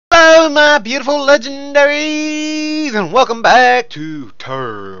my beautiful legendaries, and welcome back to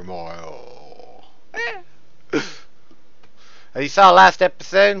TurmOil. As you saw last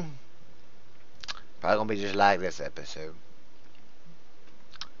episode, probably gonna be just like this episode.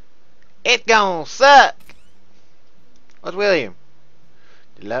 It's gonna suck. What's William?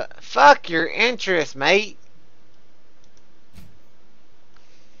 Fuck your interest, mate.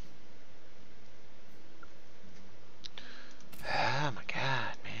 Oh my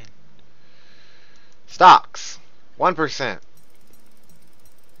god, man. Stocks, 1%.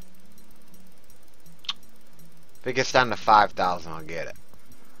 If it gets down to 5,000, I'll get it.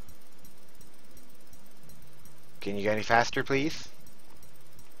 Can you go any faster, please?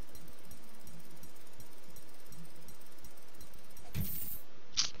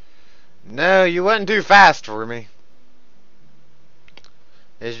 No, you wouldn't too fast for me.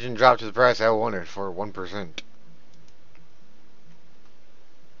 It didn't drop to the price I wanted for 1%.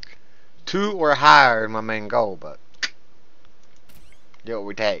 2 or higher is my main goal, but get what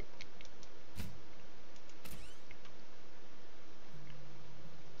we take.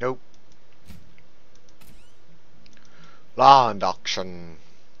 Nope. Law induction.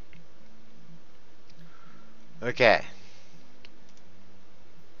 Okay.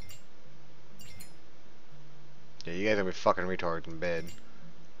 Yeah, you guys are be fucking retards in bed.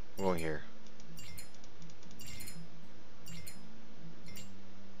 I'm going here.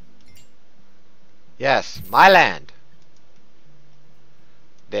 Yes, my land.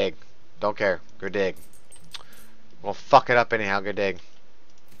 Dig. Don't care. Go dig. We'll fuck it up anyhow. Go dig.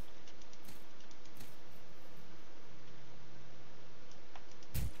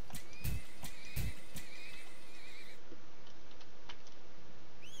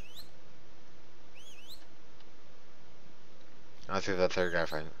 Let's see if that third guy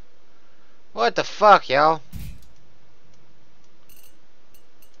finds it. What the fuck, y'all?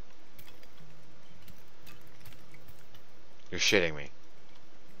 You're shitting me.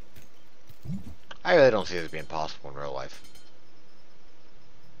 I really don't see this being possible in real life.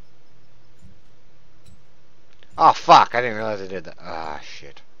 Oh fuck, I didn't realize I did that. Ah,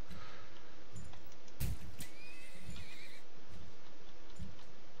 shit.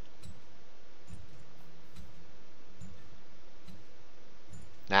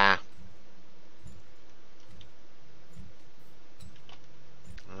 Nah.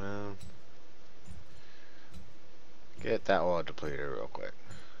 Get that oil depleter real quick,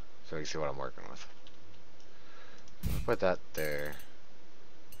 so you can see what I'm working with. Let's put that there.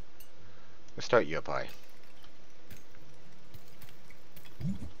 Let's start you up high.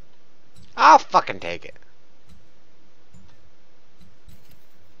 I'll fucking take it.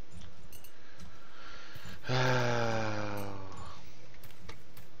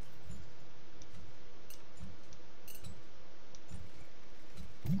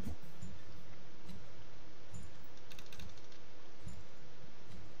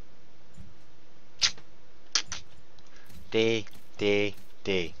 D, D,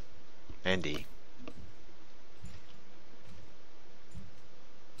 D, and D.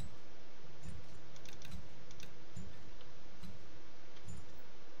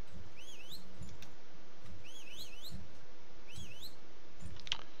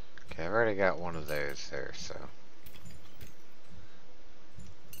 Okay, I've already got one of those there, so.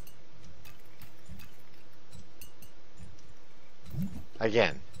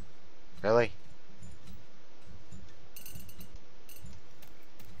 Again. Really?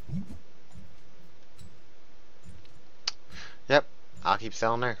 Yep, I'll keep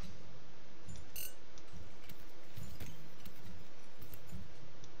selling there.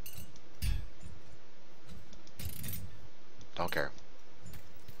 Don't care.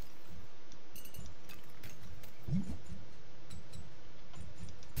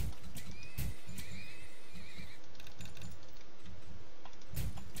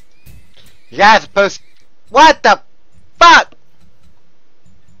 You guys are supposed to... What the fuck?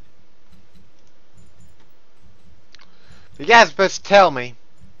 You guys are supposed to tell me.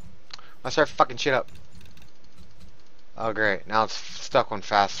 I start fucking shit up. Oh great, now it's stuck on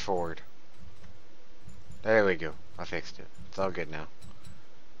fast forward. There we go. I fixed it. It's all good now.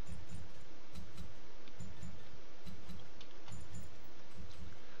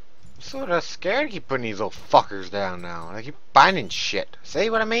 I'm sort of scared to keep putting these little fuckers down now. I keep finding shit. See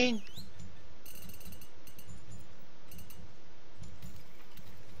what I mean?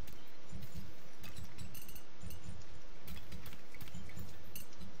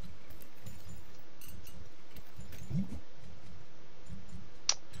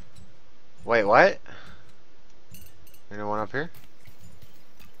 Wait, what? Anyone up here?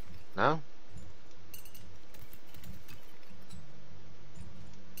 No?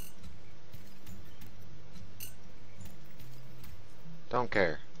 Don't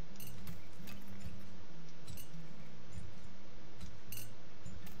care.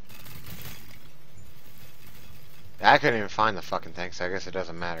 I couldn't even find the fucking thing, so I guess it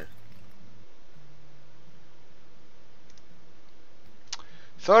doesn't matter.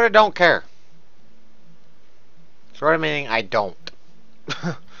 Sorta don't care. Sorta meaning I don't.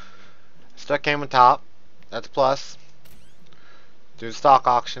 Stuck came on top. That's a plus. Do the stock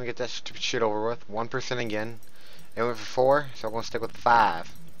auction, get that stupid shit over with. 1% again. It went for 4, so I'm gonna stick with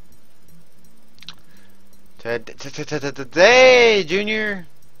 5. Today, Junior.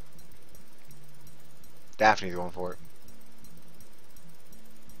 Daphne's going for it.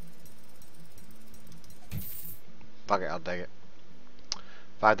 Fuck it, I'll take it.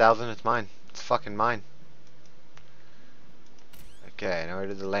 5,000, it's mine. It's fucking mine. Okay, now we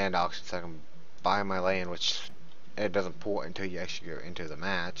did the land auction so I can buy my land, which it doesn't pull until you actually go into the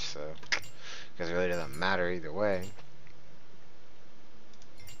match, so because it really doesn't matter either way.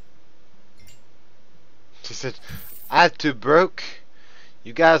 She said, "I'm too broke.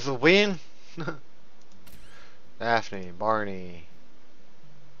 You guys will win." Daphne, Barney.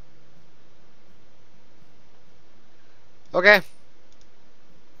 Okay.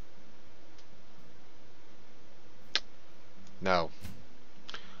 No.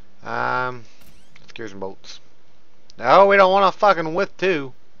 Gears and bolts. No, we don't want to fucking with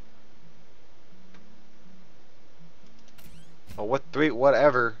 2. Or with 3,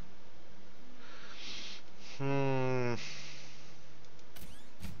 whatever. Don't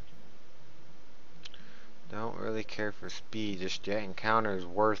really care for speed just yet. Encounter is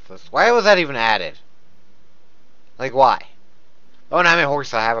worthless. Why was that even added? Like, why? Oh, and how many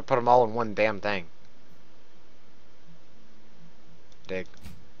horses I have? I put them all in one damn thing. Dig.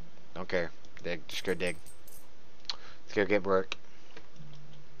 Don't care. Dig. Just go dig. Let's go get work.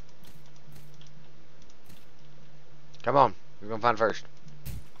 Come on. We're gonna find first.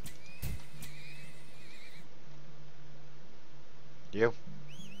 You?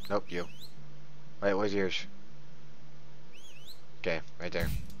 Nope, you. Wait, where's yours? Okay, right there.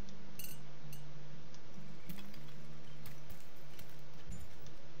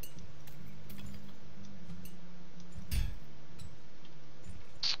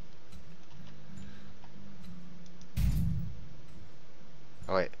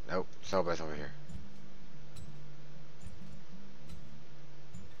 Oh wait, nope, somebody's over here.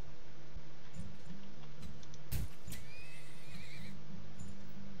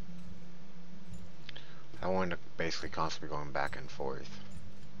 I wanted to basically constantly going back and forth.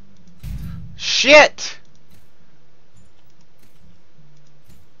 Shit!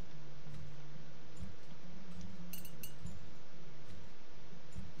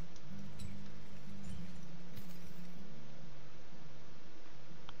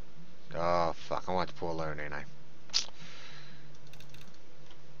 Oh fuck, I want to pull alone, ain't I?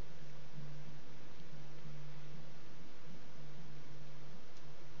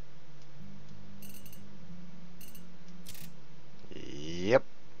 Yep.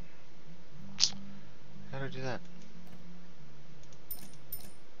 How do I do that?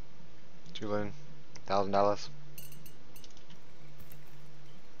 $2,000.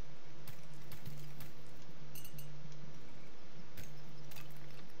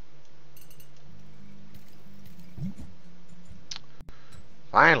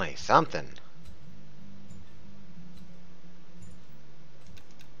 Finally, something.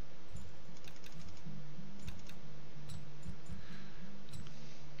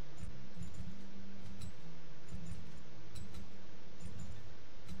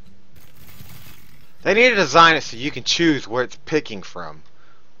 They need to design it so you can choose where it's picking from.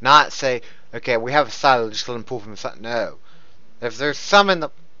 Not say, okay, we have a silo, just let them pull from the side. No. If there's some in the...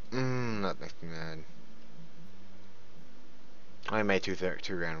 that makes me mad. I made two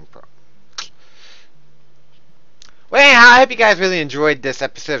random pro. Well, anyhow, I hope you guys really enjoyed this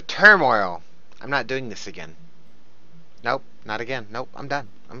episode of TurmOil. I'm not doing this again. Nope, not again. Nope, I'm done.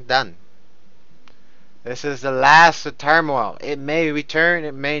 I'm done. This is the last of TurmOil. It may return,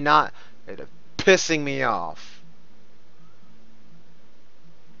 it may not. It's pissing me off.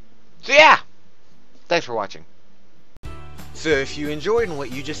 So yeah, thanks for watching. So if you enjoyed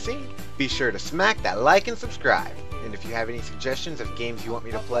what you just seen, be sure to smack that like and subscribe. And if you have any suggestions of games you want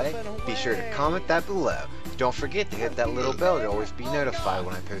me to play, be sure to comment that below. Don't forget to hit that little bell to always be notified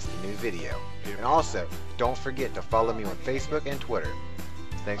when I post a new video. And also, don't forget to follow me on Facebook and Twitter.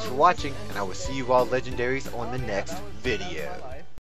 Thanks for watching, and I will see you all legendaries on the next video.